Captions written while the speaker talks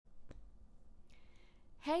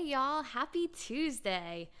Hey y'all, happy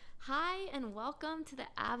Tuesday. Hi and welcome to the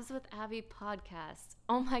Abs with Abby podcast.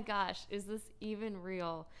 Oh my gosh, is this even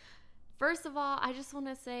real? First of all, I just want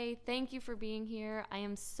to say thank you for being here. I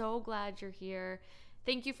am so glad you're here.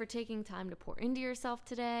 Thank you for taking time to pour into yourself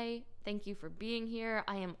today. Thank you for being here.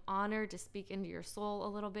 I am honored to speak into your soul a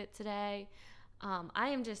little bit today. I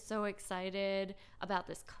am just so excited about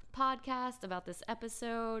this podcast, about this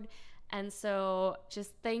episode. And so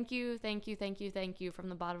just thank you from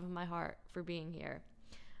the bottom of my heart for being here.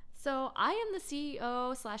 So I am the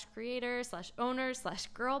CEO slash creator slash owner slash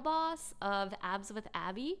girl boss of Abs with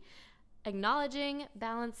Abby, acknowledging,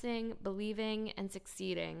 balancing, believing, and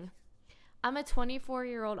succeeding. I'm a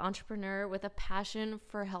 24-year-old entrepreneur with a passion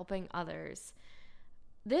for helping others.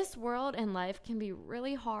 This world and life can be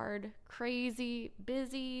really hard, crazy,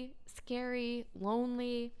 busy, scary,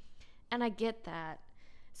 lonely, and I get that.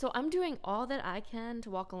 So I'm doing all that I can to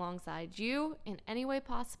walk alongside you in any way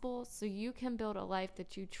possible so you can build a life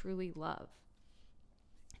that you truly love.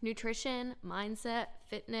 Nutrition, mindset,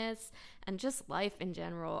 fitness, and just life in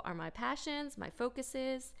general are my passions, my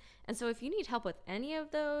focuses. And so if you need help with any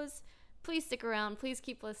of those, please stick around. Please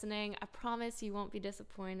keep listening. I promise you won't be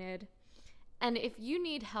disappointed. And if you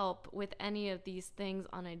need help with any of these things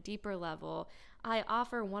on a deeper level, I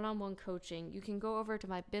offer one-on-one coaching. You can go over to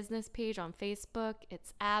my business page on Facebook.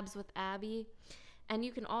 It's Abs with Abby. And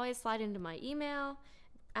you can always slide into my email,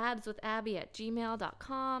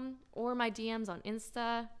 abswithabby@gmail.com, or my DMs on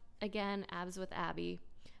Insta. Again, Abs with Abby.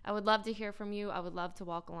 I would love to hear from you. I would love to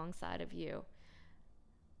walk alongside of you.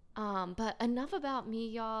 But enough about me,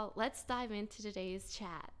 y'all. Let's dive into today's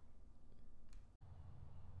chat.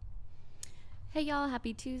 Hey y'all,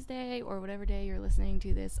 happy Tuesday or whatever day you're listening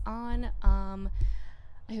to this on. I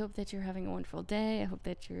hope that you're having a wonderful day. I hope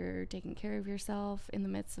that you're taking care of yourself in the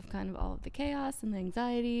midst of kind of all of the chaos and the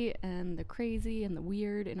anxiety and the crazy and the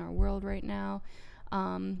weird in our world right now.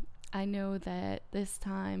 I know that this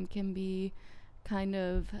time can be kind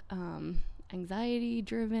of anxiety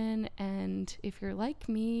driven, and if you're like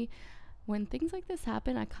me, when things like this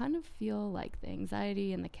happen, I kind of feel like the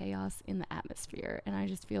anxiety and the chaos in the atmosphere, and I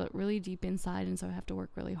just feel it really deep inside, and so I have to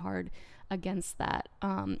work really hard against that.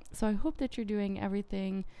 So I hope that you're doing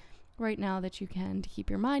everything right now that you can to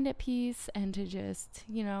keep your mind at peace and to just,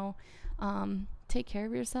 take care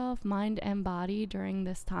of yourself, mind and body during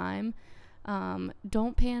this time.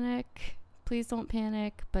 Don't panic. Please don't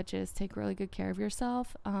panic, but just take really good care of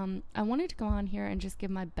yourself. I wanted to go on here and just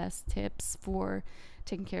give my best tips for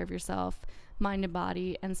taking care of yourself, mind and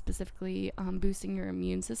body, and specifically boosting your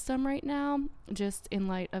immune system right now, just in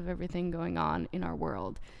light of everything going on in our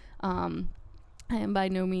world. I am by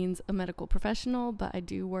no means a medical professional, but I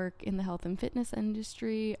do work in the health and fitness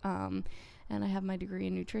industry, and I have my degree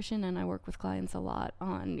in nutrition, and I work with clients a lot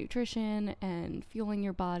on nutrition and fueling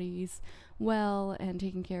your bodies well and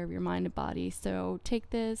taking care of your mind and body. So take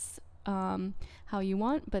this how you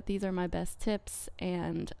want, but these are my best tips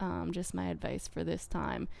and just my advice for this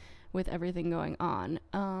time with everything going on.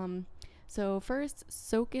 So first,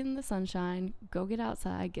 soak in the sunshine, go get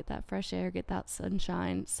outside, get that fresh air, get that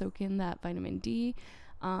sunshine, soak in that vitamin D.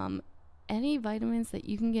 Any vitamins that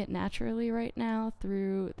you can get naturally right now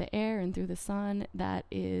through the air and through the sun, that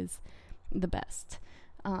is the best.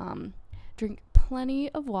 Drink plenty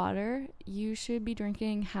of water. You should be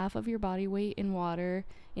drinking half of your body weight in water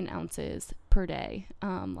in ounces per day.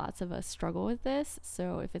 Lots of us struggle with this,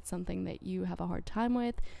 so if it's something that you have a hard time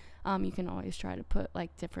with, you can always try to put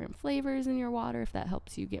like different flavors in your water if that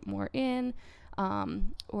helps you get more in,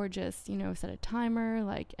 or just, set a timer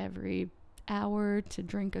like every hour to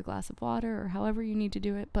drink a glass of water or however you need to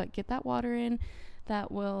do it, but get that water in.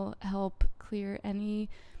 That will help clear any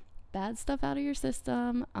bad stuff out of your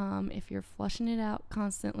system if you're flushing it out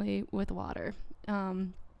constantly with water.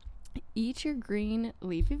 Eat your green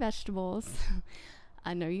leafy vegetables.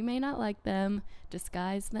 I know you may not like them.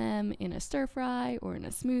 Disguise them in a stir fry or in a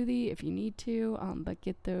smoothie if you need to, but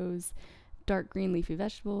get those dark green leafy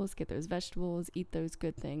vegetables, get those vegetables, eat those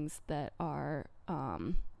good things that are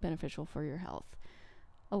beneficial for your health.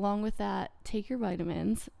 Along with that, take your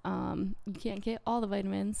vitamins. You can't get all the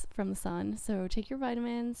vitamins from the sun, so take your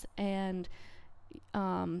vitamins and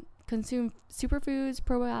consume superfoods,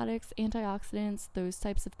 probiotics, antioxidants, those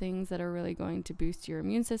types of things that are really going to boost your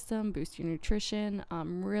immune system, boost your nutrition,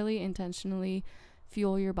 really intentionally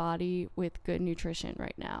fuel your body with good nutrition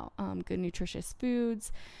right now. Good nutritious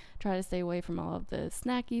foods. Try to stay away from all of the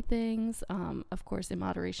snacky things. Of course, in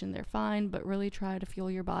moderation, they're fine, but really try to fuel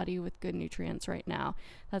your body with good nutrients right now.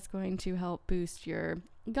 That's going to help boost your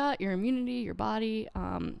gut, your immunity, your body,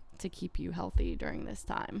 to keep you healthy during this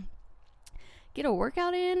time. get a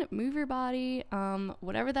workout in, move your body,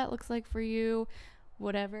 whatever that looks like for you,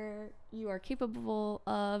 whatever you are capable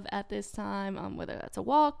of at this time, whether that's a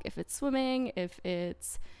walk, if it's swimming, if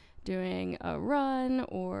it's doing a run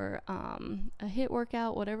or a HIIT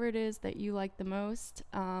workout, whatever it is that you like the most.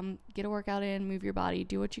 Get a workout in, move your body,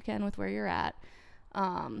 do what you can with where you're at.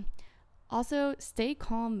 Also, stay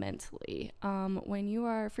calm mentally. When you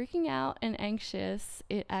are freaking out and anxious,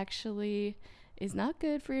 it actually is not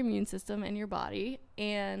good for your immune system and your body.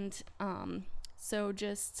 And so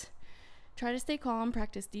just try to stay calm,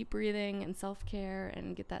 practice deep breathing and self-care,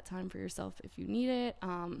 and get that time for yourself if you need it.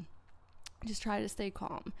 Just try to stay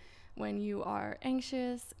calm. When you are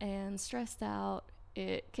anxious and stressed out,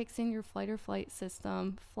 it kicks in your flight or fight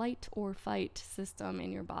system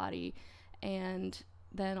in your body, and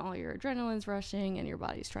then all your adrenaline's rushing and your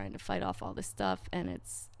body's trying to fight off all this stuff, and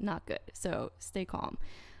it's not good. So stay calm.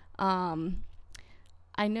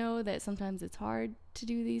 I know that sometimes it's hard to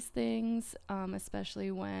do these things, especially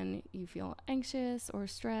when you feel anxious or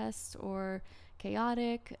stressed or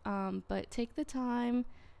chaotic, but take the time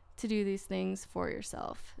to do these things for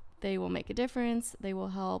yourself. They will make a difference. They will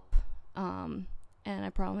help. And I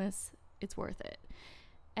promise it's worth it.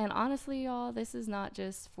 And honestly, y'all, this is not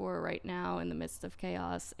just for right now in the midst of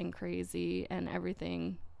chaos and crazy and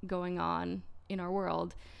everything going on in our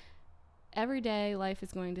world. Every day, life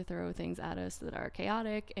is going to throw things at us that are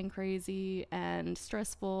chaotic and crazy and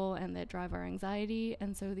stressful and that drive our anxiety.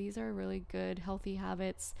 And so these are really good, healthy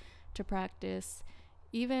habits to practice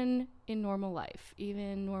even in normal life,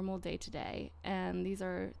 even normal day to day. And these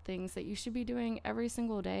are things that you should be doing every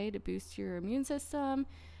single day to boost your immune system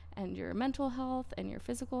and your mental health and your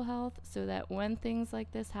physical health, so that when things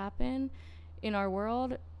like this happen in our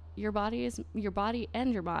world, your body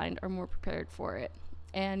and your mind are more prepared for it.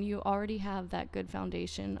 And you already have that good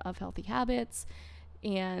foundation of healthy habits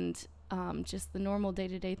and just the normal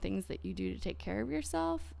day-to-day things that you do to take care of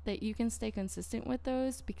yourself, that you can stay consistent with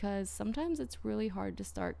those, because sometimes it's really hard to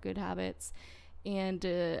start good habits and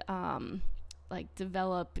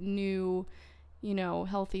develop new,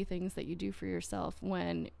 healthy things that you do for yourself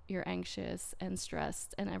when you're anxious and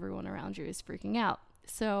stressed and everyone around you is freaking out.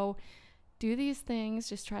 So do these things.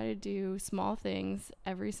 Just try to do small things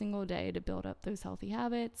every single day to build up those healthy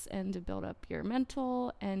habits and to build up your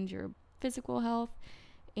mental and your physical health.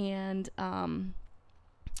 And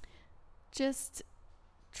just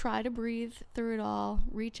try to breathe through it all.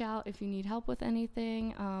 Reach out if you need help with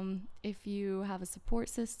anything. If you have a support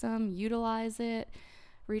system, utilize it.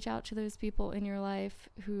 Reach out to those people in your life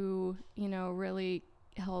who, really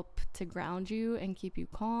help to ground you and keep you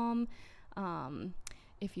calm.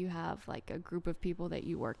 If you have like a group of people that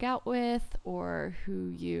you work out with, or who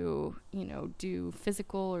you do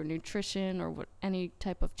physical or nutrition or any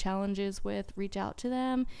type of challenges with, reach out to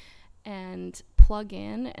them and plug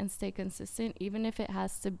in and stay consistent, even if it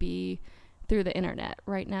has to be through the internet.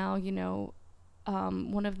 Right now,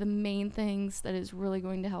 one of the main things that is really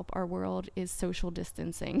going to help our world is social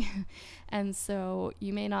distancing. And so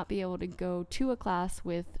you may not be able to go to a class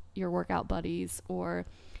with your workout buddies or,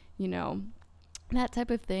 that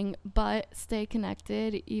type of thing, but stay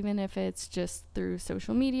connected, even if it's just through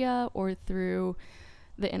social media or through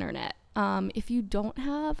the internet. If you don't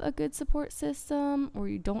have a good support system, or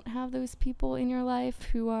you don't have those people in your life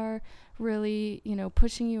who are really,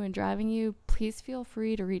 pushing you and driving you, please feel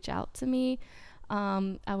free to reach out to me.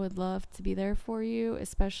 I would love to be there for you,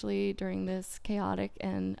 especially during this chaotic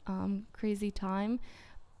and crazy time.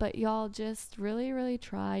 But y'all just really, really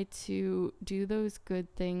try to do those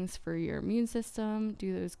good things for your immune system,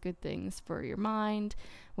 do those good things for your mind.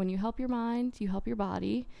 When you help your mind, you help your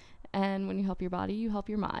body. And when you help your body, you help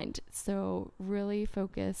your mind. So really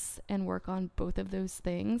focus and work on both of those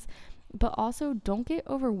things. But also don't get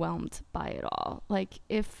overwhelmed by it all. Like,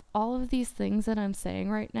 if all of these things that I'm saying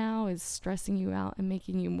right now is stressing you out and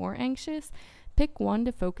making you more anxious, pick one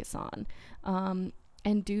to focus on.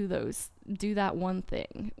 And do that one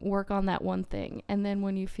thing, work on that one thing. And then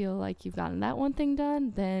when you feel like you've gotten that one thing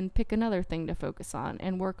done, then pick another thing to focus on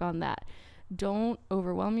and work on that. Don't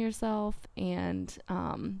overwhelm yourself and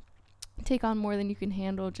take on more than you can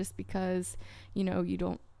handle just because,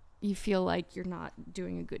 you feel like you're not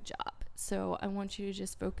doing a good job. So I want you to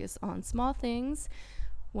just focus on small things,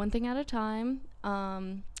 one thing at a time.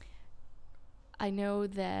 I know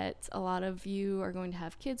that a lot of you are going to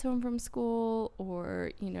have kids home from school, or,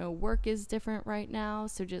 work is different right now.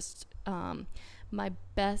 So just my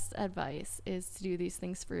best advice is to do these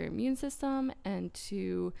things for your immune system and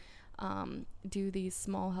to do these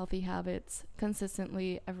small healthy habits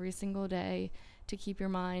consistently every single day to keep your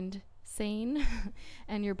mind sane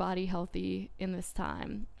and your body healthy in this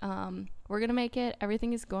time. We're going to make it.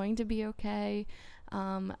 Everything is going to be okay.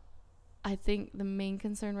 I think the main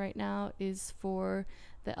concern right now is for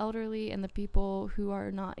the elderly and the people who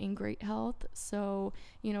are not in great health. So,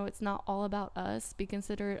 it's not all about us. Be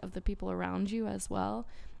considerate of the people around you as well.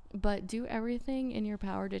 But do everything in your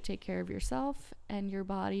power to take care of yourself and your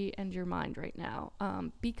body and your mind right now.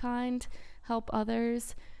 Be kind, help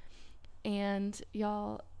others, and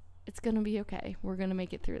y'all, it's going to be okay. We're going to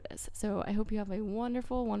make it through this. So I hope you have a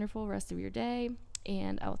wonderful, wonderful rest of your day,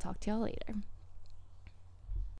 and I will talk to y'all later.